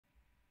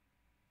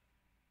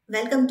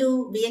Welcome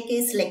to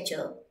VAK's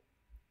lecture.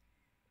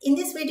 In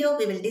this video,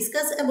 we will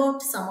discuss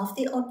about some of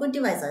the output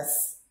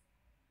devices.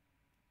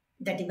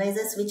 The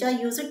devices which are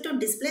used to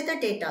display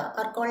the data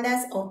are called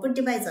as output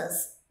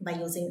devices. By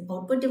using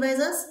output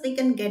devices, we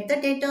can get the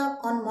data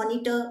on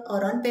monitor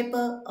or on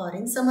paper or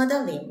in some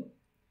other way.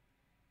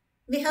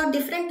 We have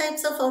different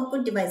types of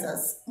output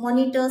devices: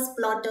 monitors,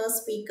 plotters,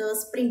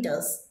 speakers,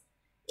 printers.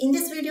 In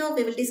this video,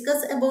 we will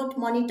discuss about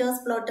monitors,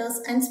 plotters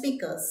and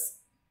speakers.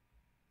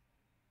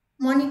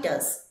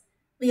 Monitors.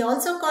 We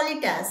also call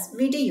it as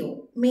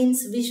VDU,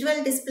 means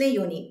Visual Display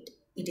Unit.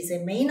 It is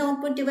a main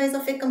output device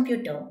of a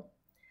computer.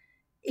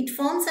 It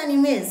forms an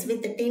image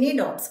with tiny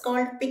dots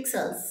called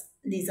pixels.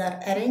 These are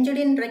arranged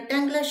in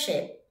rectangular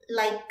shape.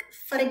 Like,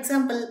 for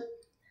example,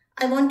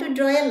 I want to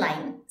draw a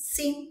line.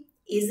 See,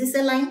 is this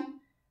a line?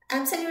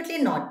 Absolutely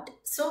not.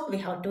 So we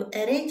have to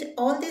arrange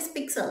all these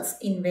pixels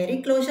in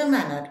very closure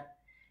manner.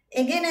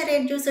 Again, I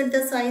reduced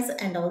the size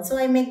and also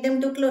I make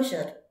them to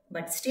closure.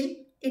 But still,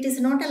 it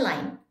is not a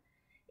line.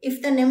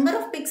 If the number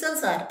of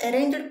pixels are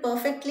arranged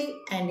perfectly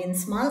and in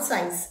small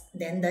size,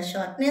 then the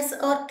sharpness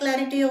or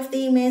clarity of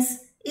the image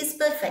is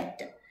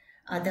perfect.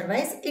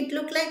 Otherwise, it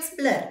looks like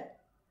blur.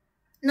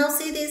 Now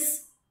see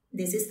this.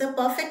 This is the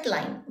perfect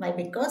line. Why?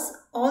 Because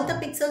all the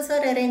pixels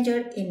are arranged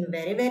in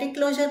very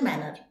closure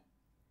manner.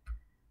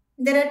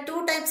 There are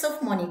two types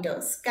of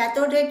monitors: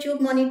 cathode ray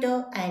tube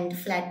monitor and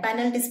flat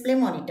panel display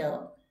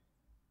monitor.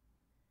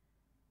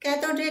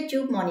 Cathode ray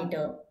tube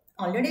monitor.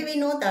 Already we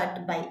know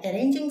that by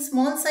arranging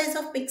small size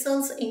of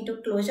pixels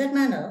into closure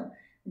manner,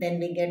 then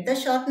we get the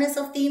sharpness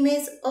of the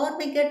image or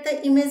we get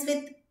the image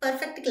with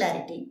perfect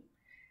clarity.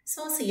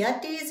 So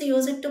CRT is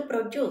used to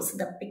produce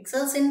the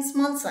pixels in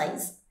small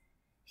size.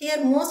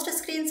 Here most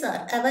screens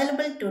are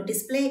available to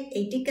display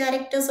 80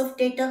 characters of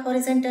data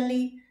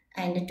horizontally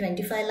and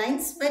 25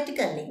 lines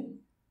vertically.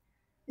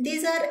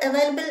 These are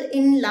available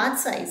in large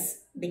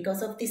size.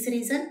 Because of this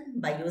reason,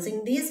 by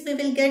using these we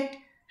will get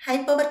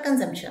high power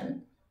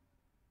consumption.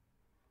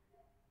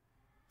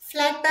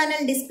 Flat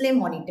panel display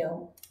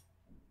monitor.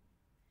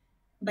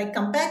 By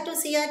compared to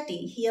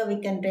CRT, here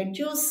we can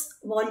reduce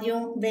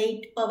volume,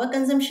 weight, power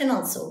consumption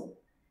also.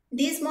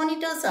 These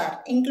monitors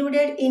are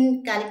included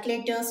in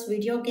calculators,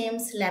 video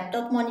games,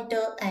 laptop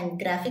monitor and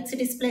graphics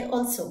display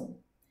also.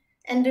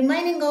 And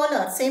remaining all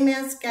are same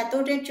as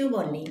cathode ray tube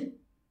only.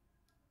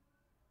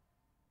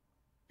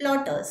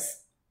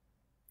 Plotters.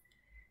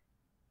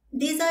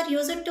 These are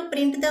used to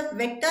print the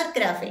vector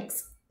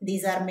graphics.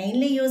 These are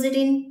mainly used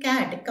in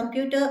CAD,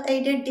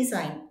 computer-aided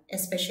design,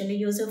 especially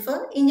used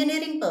for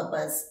engineering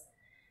purpose.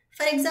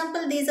 For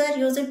example, these are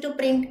used to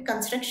print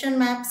construction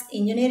maps,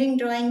 engineering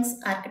drawings,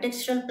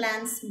 architectural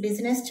plans,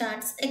 business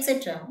charts,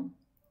 etc.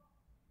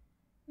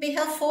 We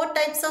have four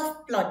types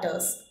of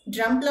plotters: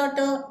 drum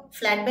plotter,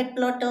 flatbed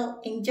plotter,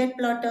 inkjet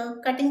plotter,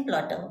 cutting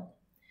plotter.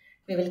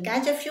 We will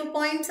catch a few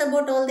points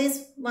about all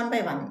these one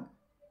by one.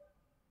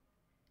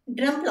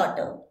 Drum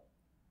plotter.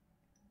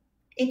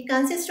 It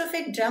consists of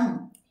a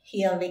drum.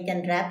 Here we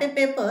can wrap a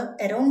paper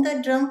around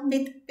the drum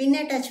with pin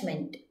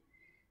attachment.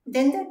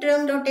 Then the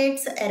drum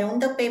rotates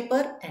around the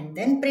paper and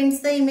then prints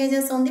the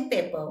images on the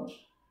paper.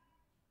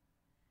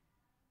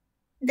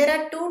 There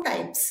are two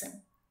types: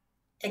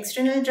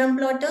 external drum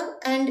plotter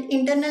and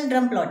internal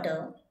drum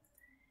plotter.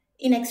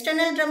 In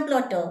external drum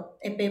plotter,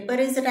 a paper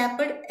is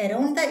wrapped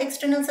around the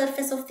external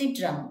surface of the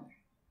drum.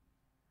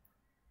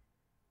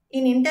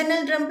 In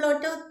internal drum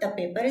plotter, the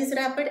paper is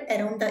wrapped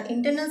around the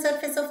internal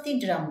surface of the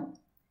drum.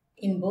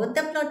 In both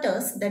the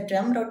plotters, the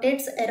drum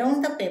rotates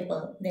around the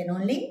paper, then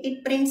only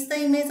it prints the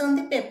image on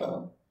the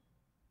paper.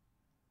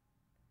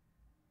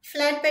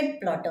 Flatbed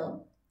plotter.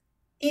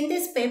 In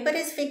this, paper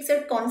is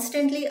fixed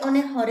constantly on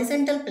a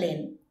horizontal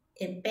plane.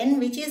 A pen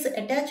which is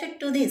attached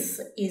to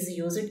this is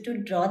used to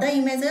draw the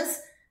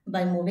images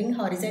by moving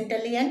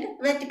horizontally and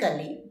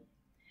vertically.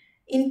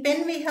 In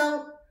pen we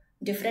have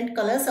different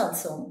colors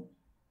also.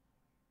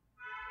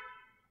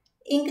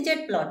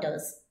 Inkjet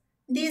plotters.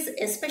 These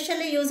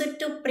especially used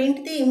to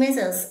print the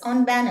images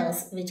on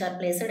banners which are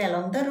placed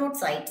along the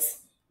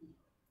roadsides.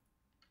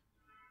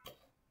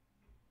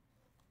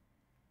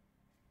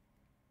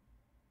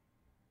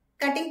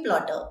 Cutting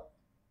plotter.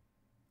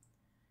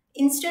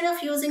 Instead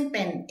of using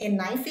pen, a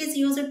knife is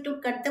used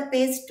to cut the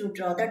page to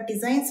draw the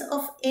designs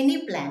of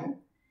any plan.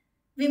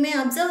 We may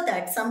observe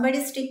that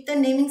somebody stick the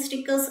naming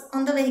stickers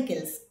on the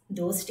vehicles.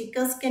 Those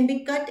stickers can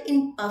be cut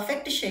in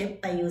perfect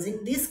shape by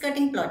using this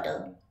cutting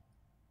plotter.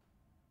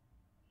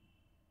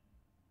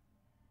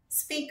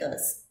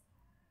 Speakers.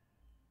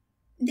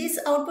 This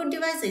output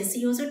device is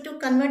used to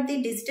convert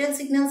the digital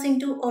signals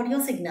into audio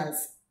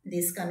signals.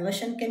 This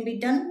conversion can be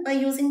done by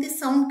using the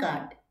sound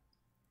card.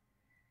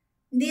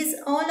 These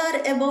all are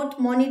about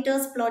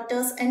monitors,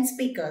 plotters and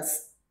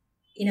speakers.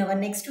 In our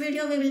next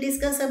video, we will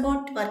discuss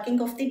about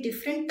working of the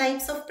different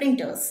types of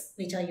printers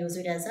which are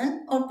used as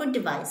an output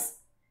device.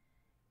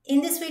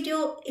 In this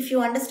video, if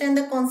you understand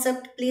the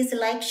concept, please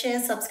like,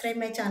 share, subscribe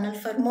my channel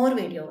for more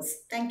videos.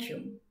 Thank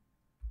you.